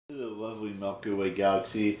The lovely Milky Way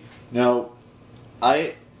galaxy. Now,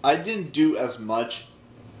 I didn't do as much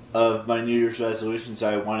of my New Year's resolutions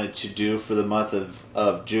I wanted to do for the month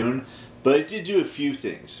of June, but I did do a few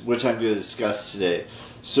things, which I'm going to discuss today.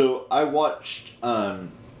 So I watched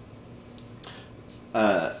one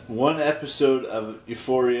episode of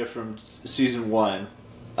Euphoria from season 1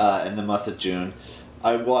 in the month of June.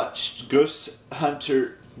 I watched Ghost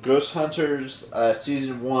Hunters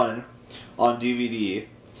season 1 on DVD.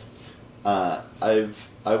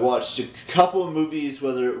 I watched a couple of movies,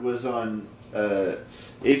 whether it was on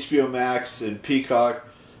HBO Max and Peacock,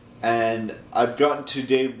 and I've gotten to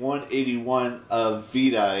day 181 of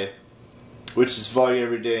VEDI, which is Volume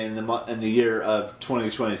Every Day in the year of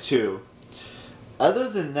 2022. Other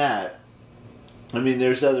than that, I mean,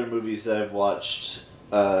 there's other movies that I've watched.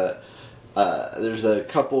 There's a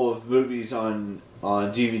couple of movies on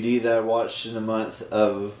DVD that I watched in the month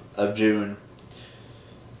of June.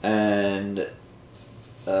 And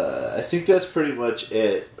I think that's pretty much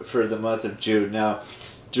it for the month of June. Now,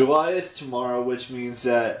 July is tomorrow, which means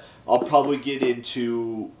that I'll probably get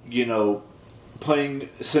into, playing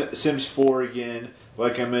Sims 4 again,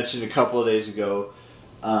 like I mentioned a couple of days ago.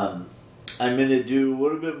 I'm going to do a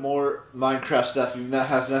little bit more Minecraft stuff, even that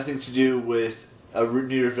has nothing to do with New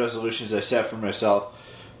Year's resolutions I set for myself.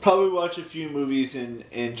 Probably watch a few movies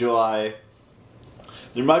in July.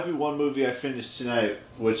 There might be one movie I finished tonight,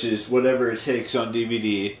 which is Whatever It Takes on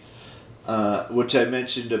DVD, which I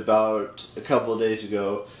mentioned about a couple of days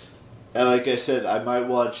ago. And like I said, I might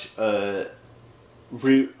watch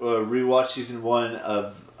rewatch season 1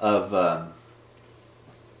 of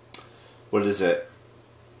what is it?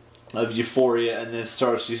 Of Euphoria, and then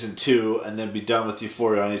start season 2, and then be done with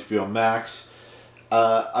Euphoria on HBO Max.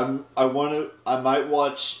 I might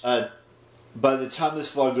watch. By the time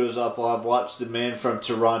this vlog goes up, I'll have watched The Man from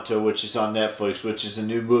Toronto, which is on Netflix, which is a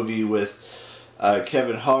new movie with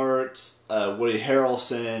Kevin Hart, Woody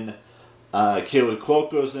Harrelson, Kaylee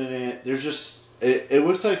Cuoco's in it. There's just it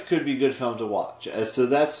looks like it could be a good film to watch. So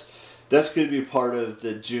that's going to be part of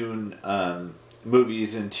the June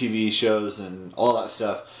movies and TV shows and all that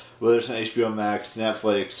stuff, whether it's on HBO Max,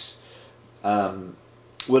 Netflix,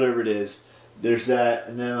 whatever it is. There's that,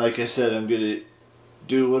 and then like I said, I'm going to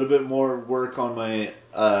do a little bit more work on my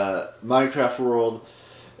Minecraft world.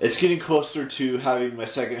 It's getting closer to having my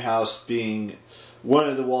second house being one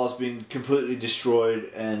of the walls being completely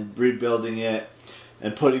destroyed and rebuilding it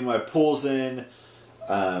and putting my pools in,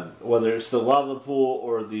 whether it's the lava pool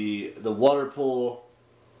or the water pool.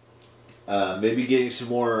 Maybe getting some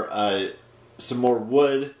more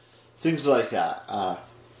wood, things like that.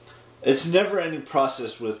 It's a never-ending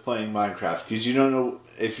process with playing Minecraft because you don't know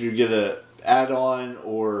if you're gonna add on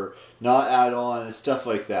or not add on and stuff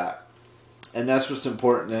like that. And that's what's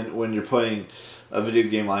important when you're playing a video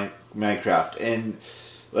game like Minecraft. And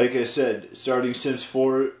like I said, starting Sims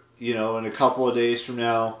 4, in a couple of days from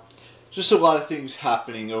now, just a lot of things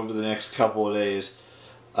happening over the next couple of days.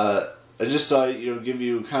 I just thought, give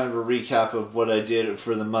you kind of a recap of what I did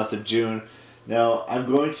for the month of June. Now, I'm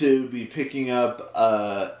going to be picking up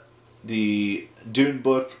the Dune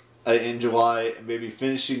book in July, maybe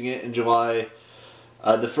finishing it in July,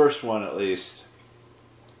 the first one at least.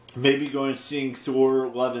 Maybe going seeing Thor: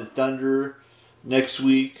 Love and Thunder next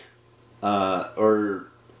week,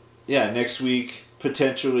 next week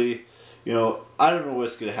potentially. I don't know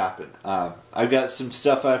what's going to happen. I've got some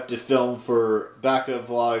stuff I have to film for backup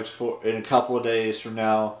vlogs in a couple of days from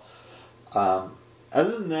now. Other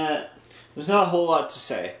than that, there's not a whole lot to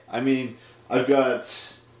say. I mean, I've got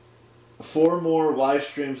 4 more live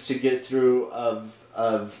streams to get through of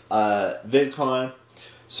VidCon,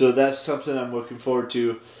 so that's something I'm looking forward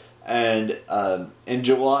to. And in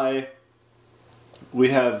July, we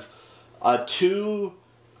have 2,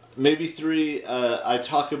 maybe 3. I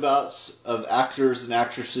talk about of actors and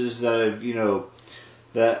actresses that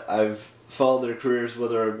I've followed their careers,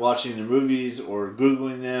 whether I'm watching their movies or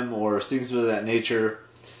googling them or things of that nature.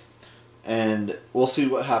 And we'll see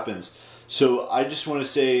what happens. So I just want to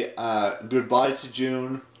say goodbye to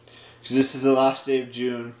June, because this is the last day of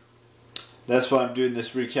June. That's why I'm doing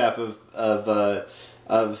this recap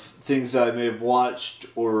of things that I may have watched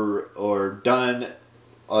or done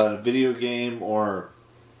on a video game or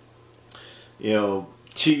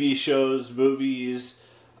TV shows, movies.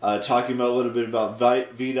 Talking about a little bit about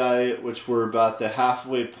VEDI, which we're about the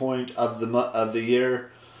halfway point of the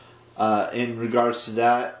year. In regards to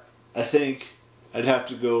that, I think I'd have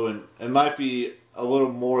to go, and it might be a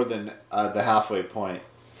little more than the halfway point.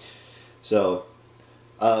 So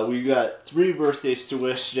we got 3 birthdays to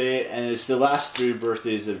wish today, and it's the last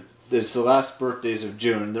birthdays of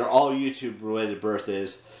June. They're all YouTube related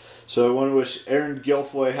birthdays. So I want to wish Aaron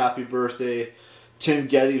Guilfoy happy birthday, Tim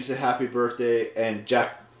Geddes a happy birthday, and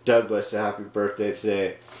Jack Douglas a happy birthday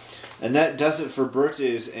today. And that does it for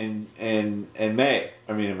birthdays in May.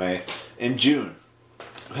 In June,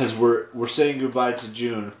 because we're saying goodbye to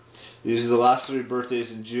June. These are the last 3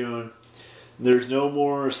 birthdays in June. There's no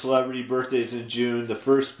more celebrity birthdays in June. The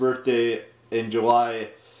first birthday in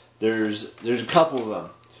July, there's a couple of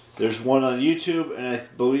them. There's one on YouTube, and I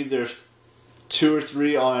believe there's 2 or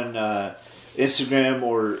 3 on Instagram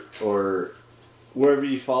or wherever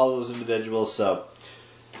you follow those individuals. So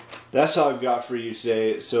that's all I've got for you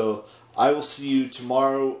today. So I will see you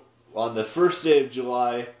tomorrow on the first day of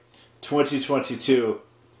July, 2022.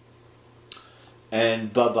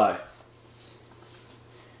 And bye-bye.